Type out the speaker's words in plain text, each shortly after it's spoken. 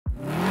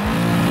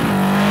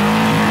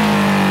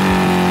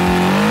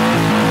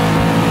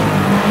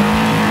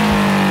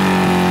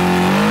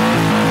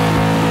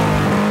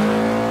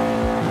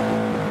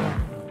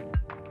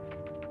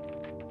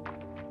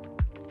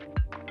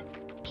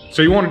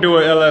So you want to do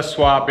an LS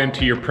swap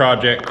into your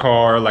project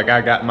car. Like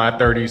I got my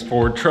 30s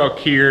Ford truck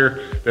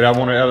here that I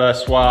want to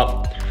LS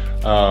swap.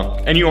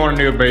 And you want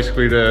to do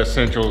basically the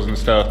essentials and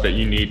stuff that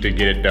you need to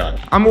get it done.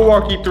 I'm gonna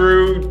walk you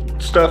through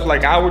stuff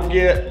like I would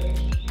get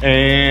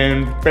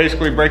and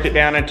basically break it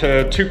down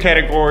into two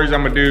categories.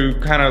 I'm gonna do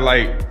kind of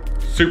like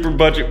super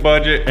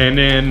budget and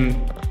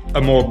then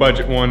a more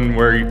budget one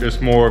where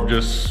it's more of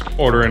just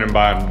ordering and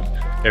buying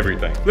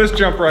everything. Let's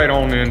jump right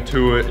on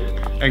into it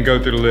and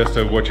go through the list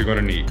of what you're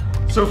gonna need.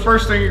 So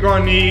first thing you're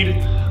gonna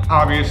need,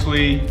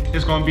 obviously,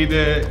 is gonna be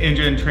the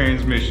engine,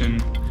 transmission,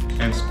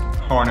 and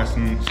harness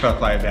and stuff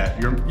like that.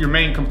 Your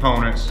main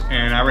components,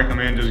 and I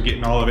recommend just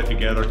getting all of it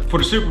together. For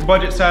the super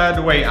budget side,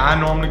 the way I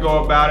normally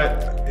go about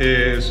it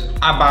is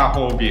I buy a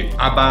whole vehicle.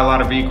 I buy a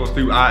lot of vehicles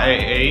through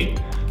IAA,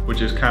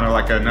 which is kind of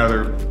like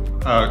another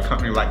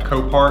company like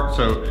Copart.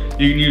 So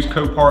you can use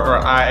Copart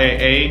or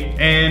IAA,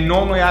 and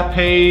normally I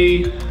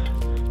pay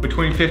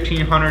between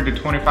 $1,500 to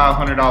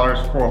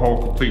 $2,500 for a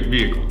whole complete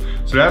vehicle.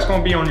 So that's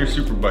gonna be on your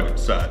super budget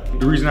side.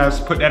 The reason I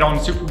put that on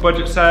the super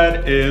budget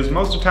side is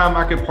most of the time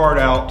I can part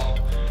out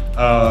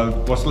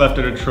what's left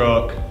of the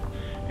truck,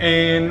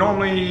 and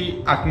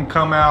normally I can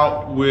come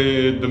out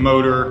with the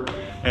motor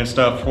and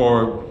stuff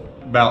for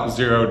about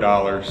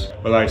 $0.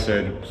 But like I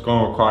said, it's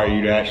gonna require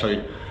you to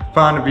actually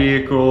find a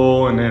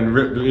vehicle and then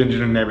rip the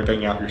engine and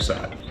everything out your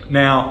side.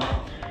 Now,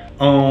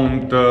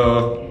 on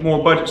the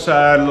more budget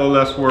side, a little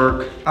less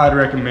work, I'd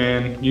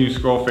recommend you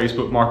scroll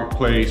Facebook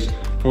Marketplace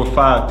for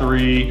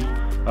 5.3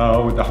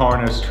 with the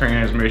harness,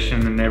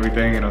 transmission, and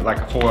everything, and like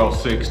a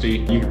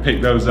 4L60. You can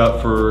pick those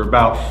up for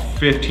about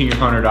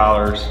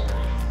 $1,500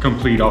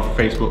 complete off of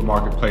Facebook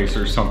Marketplace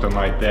or something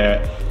like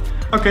that.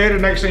 Okay, the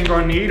next thing you're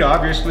gonna need,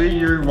 obviously,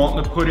 you're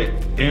wanting to put it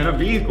in a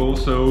vehicle.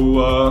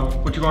 So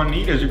what you're gonna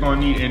need is you're gonna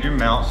need engine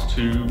mounts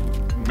to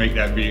make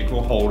that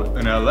vehicle hold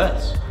an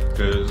LS,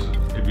 because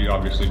if you're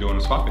obviously doing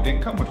a swap, it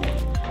didn't come with one.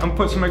 I'm gonna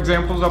put some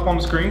examples up on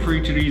the screen for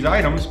each of these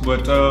items,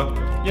 but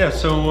yeah,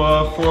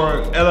 so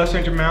for LS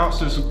engine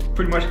mounts, it's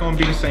pretty much gonna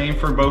be the same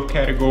for both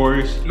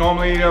categories.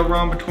 Normally they'll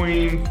run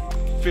between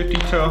 $50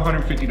 to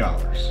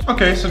 $150.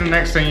 Okay, so the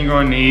next thing you're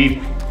gonna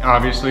need,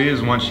 obviously,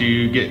 is once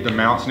you get the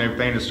mounts and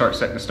everything to start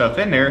setting the stuff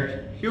in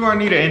there, you're gonna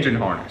need an engine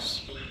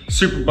harness.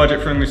 Super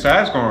budget friendly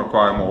side is gonna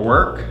require more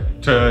work.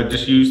 To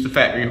just use the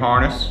factory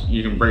harness,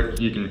 you can break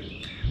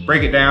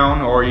it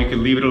down, or you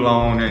can leave it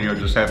alone and you'll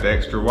just have the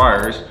extra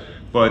wires.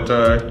 But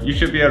you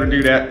should be able to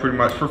do that pretty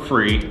much for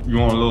free. You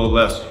want a little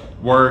less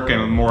work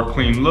and a more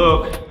clean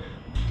look.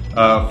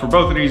 For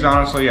both of these,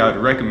 honestly, I'd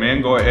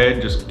recommend go ahead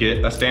and just get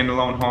a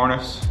standalone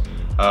harness.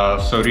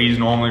 So these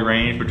normally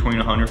range between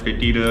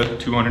 $150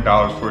 to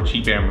 $200 for a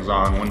cheap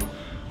Amazon one.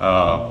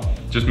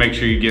 Just make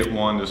sure you get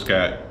one that's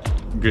got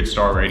good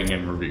star rating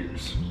and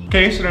reviews.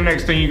 Okay, so the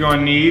next thing you're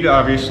gonna need,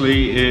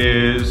 obviously,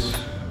 is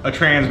a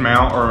trans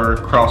mount or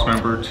cross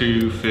member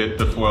to fit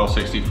the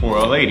 4L60,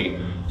 4L80.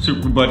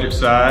 Super budget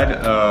side,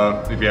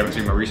 if you haven't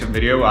seen my recent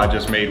video, I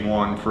just made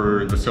one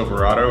for the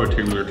Silverado, a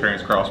 2-liter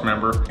trans cross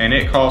member, and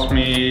it cost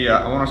me,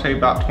 I wanna say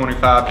about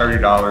 $25,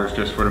 $30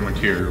 just for the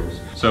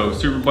materials. So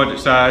super budget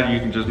side, you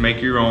can just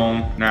make your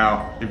own.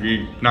 Now, if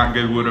you're not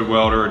good with a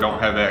welder or don't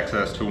have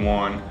access to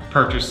one,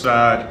 purchase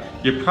side,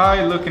 you're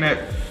probably looking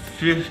at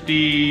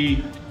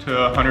 $50 to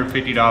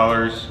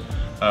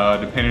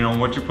 $150, depending on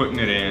what you're putting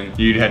it in.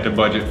 You'd have to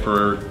budget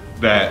for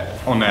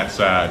that on that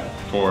side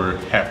for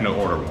having to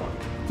order one.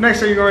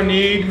 Next thing you're gonna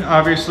need,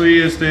 obviously,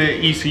 is the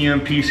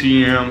ECM,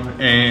 PCM,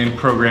 and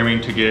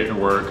programming to get it to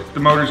work. The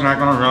motor's not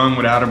gonna run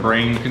without a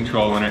brain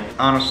controlling it.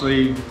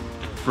 Honestly,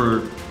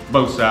 for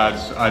both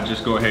sides, I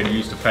just go ahead and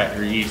use the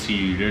factory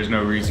ECU. There's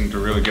no reason to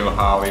really go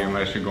Holly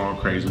unless you're going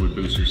crazy with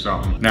boost or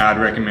something. Now, I'd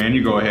recommend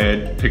you go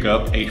ahead, pick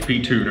up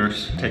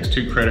Hptuners. It takes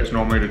 2 credits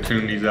normally to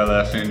tune these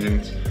LS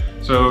engines.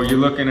 So you're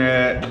looking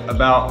at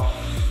about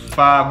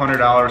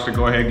 $500 to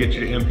go ahead and get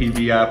your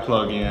MPVI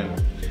plug-in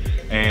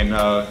and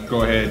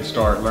go ahead and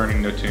start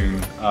learning to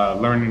tune.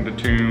 Learning to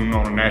tune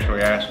on a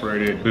naturally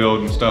aspirated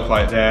build and stuff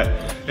like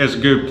that is a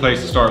good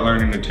place to start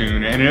learning to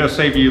tune, and it'll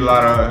save you a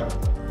lot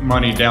of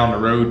money down the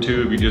road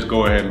too if you just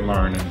go ahead and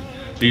learn. And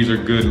these are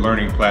good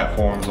learning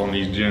platforms on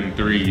these Gen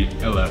 3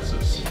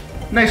 LSs.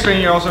 Next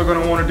thing you're also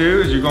going to want to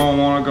do is you're going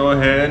to want to go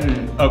ahead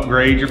and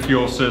upgrade your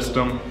fuel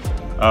system.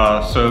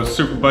 So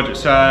super budget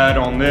side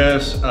on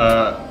this,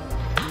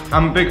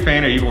 I'm a big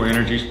fan of Evo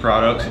Energy's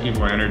products.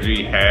 Evo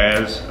Energy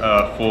has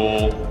a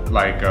full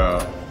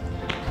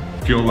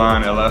fuel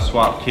line LS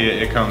swap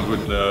kit. It comes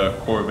with the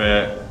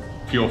Corvette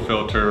fuel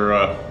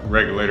filter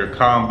regulator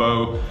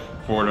combo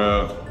for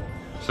the,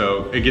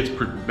 so it gets,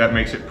 that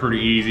makes it pretty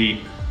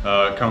easy.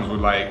 It comes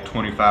with like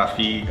 25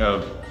 feet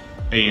of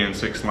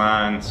AN6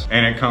 lines,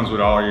 and it comes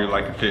with all your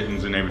like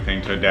fittings and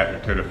everything to adapt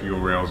it to the fuel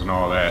rails and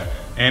all that.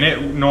 And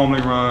it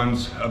normally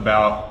runs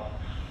about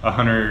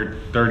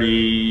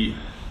 $130,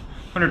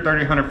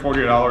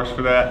 $140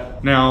 for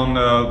that. Now on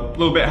the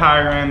little bit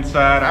higher end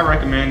side, I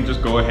recommend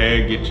just go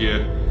ahead, get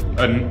you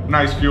a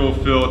nice fuel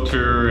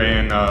filter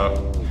and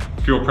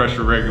fuel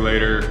pressure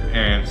regulator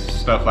and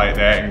stuff like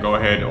that, and go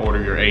ahead and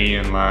order your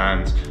AN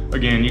lines.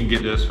 Again, you can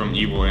get this from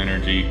Evil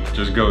Energy.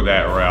 Just go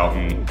that route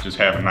and just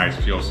have a nice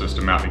fuel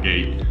system out the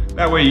gate.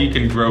 That way you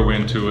can grow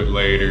into it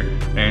later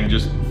and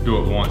just do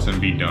it once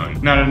and be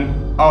done.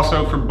 Now,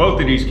 also for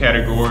both of these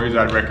categories,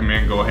 I'd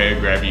recommend go ahead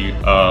and grab you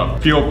a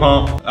fuel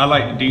pump. I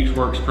like the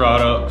DeechWorks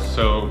products,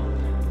 so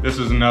this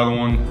is another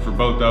one for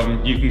both of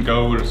them. You can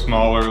go with a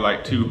smaller,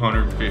 like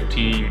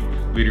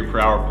 215 liter per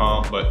hour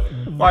pump, but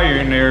while you're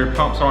in there,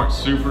 pumps aren't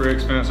super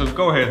expensive.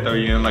 Go ahead and throw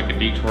you in like a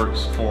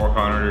DeechWorks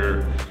 400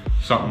 or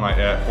something like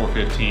that,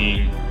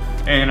 415.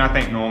 And I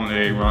think normally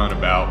they run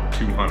about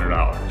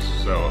 $200.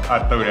 So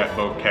I'd throw that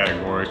both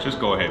categories. Just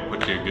go ahead and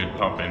put you a good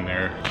pump in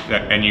there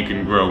and you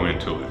can grow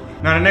into it.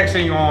 Now the next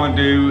thing you want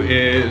to do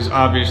is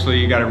obviously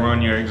you got to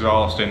run your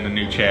exhaust in the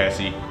new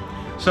chassis.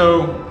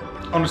 So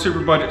on the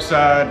super budget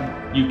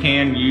side, you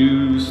can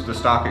use the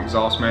stock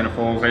exhaust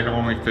manifolds. They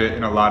normally fit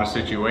in a lot of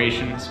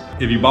situations.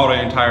 If you bought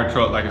an entire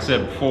truck, like I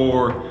said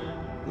before,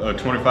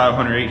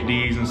 2500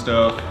 HDs and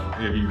stuff,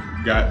 if you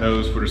got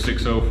those for the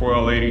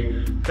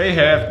 604L80, they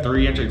have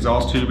 3-inch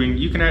exhaust tubing.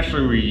 You can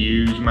actually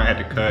reuse. You might have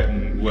to cut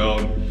and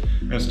weld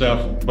and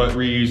stuff, but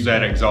reuse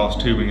that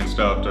exhaust tubing and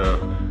stuff to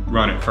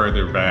run it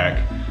further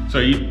back. So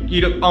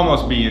you'd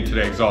almost be into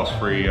the exhaust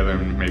free, other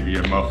than maybe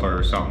a muffler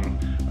or something.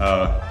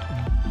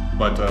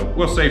 But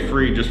we'll say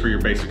free just for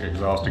your basic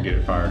exhaust to get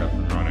it fired up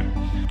and running.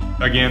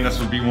 Again, this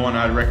would be one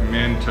I'd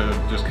recommend to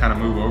just kind of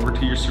move over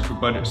to your super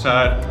budget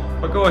side.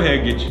 But go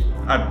ahead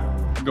and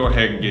I'd go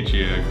ahead and get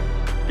you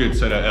a good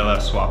set of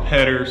LS swap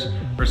headers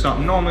or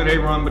something. Normally they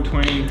run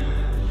between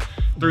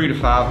 $300 to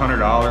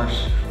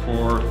 $500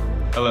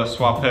 for LS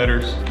swap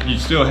headers. You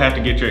still have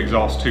to get your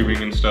exhaust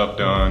tubing and stuff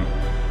done.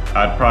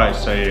 I'd probably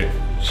say it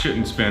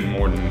shouldn't spend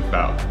more than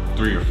about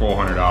 $300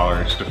 or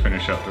 $400 to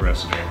finish up the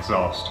rest of the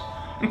exhaust.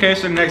 Okay,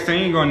 so the next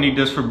thing you're gonna need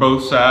this for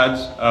both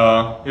sides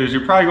is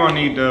you're probably gonna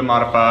need to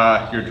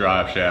modify your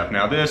drive shaft.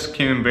 Now this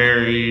can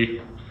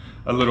vary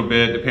a little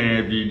bit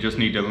depending if you just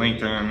need to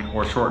lengthen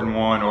or shorten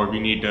one, or if you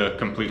need to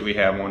completely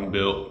have one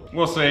built.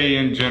 We'll say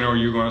in general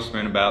you're gonna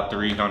spend about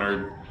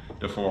 $300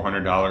 to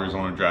 $400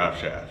 on a drive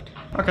shaft.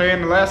 Okay,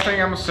 and the last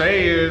thing I'm gonna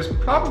say is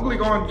probably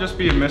going to just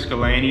be a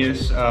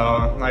miscellaneous.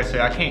 Like I say,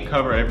 I can't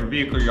cover every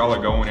vehicle y'all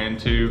are going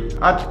into.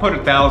 I'd put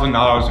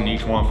 $1,000 in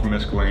each one for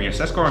miscellaneous.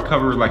 That's gonna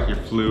cover like your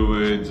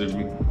fluids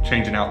and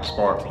changing out the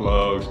spark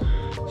plugs,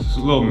 just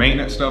a little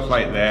maintenance stuff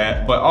like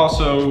that, but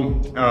also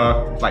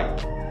like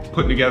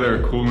putting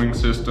together a cooling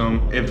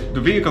system. If the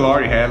vehicle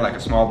already had like a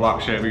small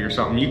block Chevy or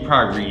something, you'd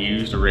probably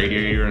reuse the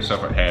radiator and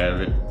stuff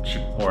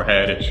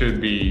it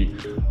should be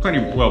plenty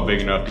well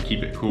big enough to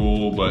keep it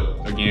cool.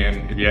 But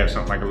again, if you have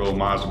something like a little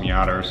Mazda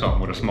Miata or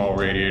something with a small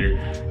radiator,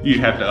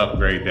 you'd have to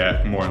upgrade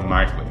that more than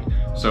likely.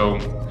 So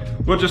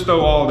we'll just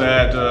throw all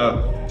that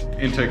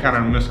into kind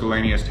of a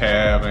miscellaneous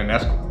tab, and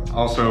that's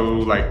also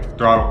like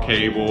throttle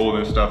cable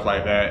and stuff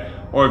like that.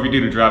 Or if you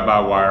do the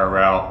drive-by-wire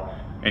route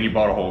and you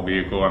bought a whole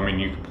vehicle, I mean,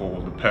 you can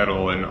pull the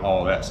pedal and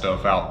all that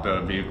stuff out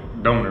the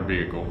donor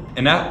vehicle.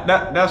 And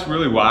that's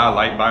really why I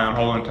like buying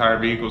whole entire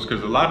vehicles,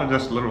 because a lot of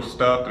this little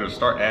stuff that'll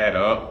start to add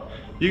up,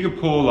 you can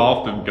pull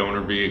off the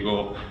donor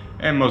vehicle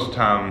and most of the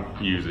time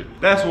use it.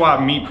 That's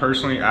why me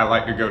personally, I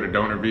like to go the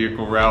donor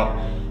vehicle route.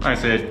 Like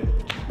I said,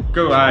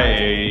 go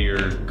IA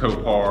or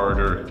Copart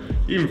or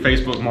even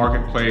Facebook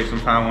Marketplace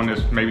and find one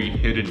that's maybe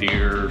hit a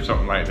deer or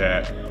something like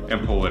that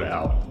and pull it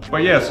out.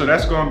 But yeah, so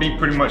that's gonna be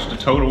pretty much the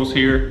totals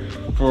here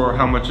for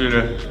how much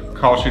it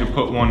costs you to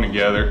put one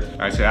together.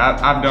 Like I said,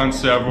 I've done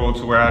several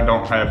to where I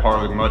don't have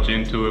hardly much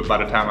into it by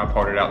the time I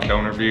parted out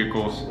donor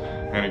vehicles.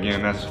 And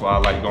again, that's why I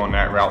like going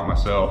that route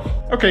myself.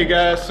 Okay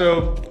guys,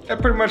 so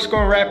that pretty much is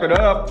gonna wrap it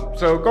up.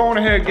 So go on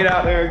ahead, get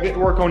out there, get to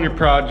work on your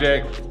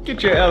project,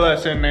 get your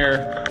LS in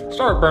there,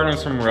 start burning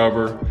some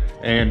rubber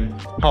and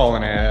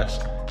hauling ass.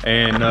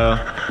 And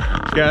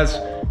guys,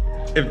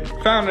 if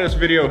you found this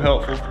video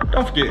helpful,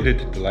 don't forget to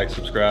hit the like,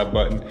 subscribe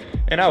button,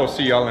 and I will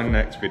see y'all in the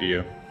next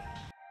video.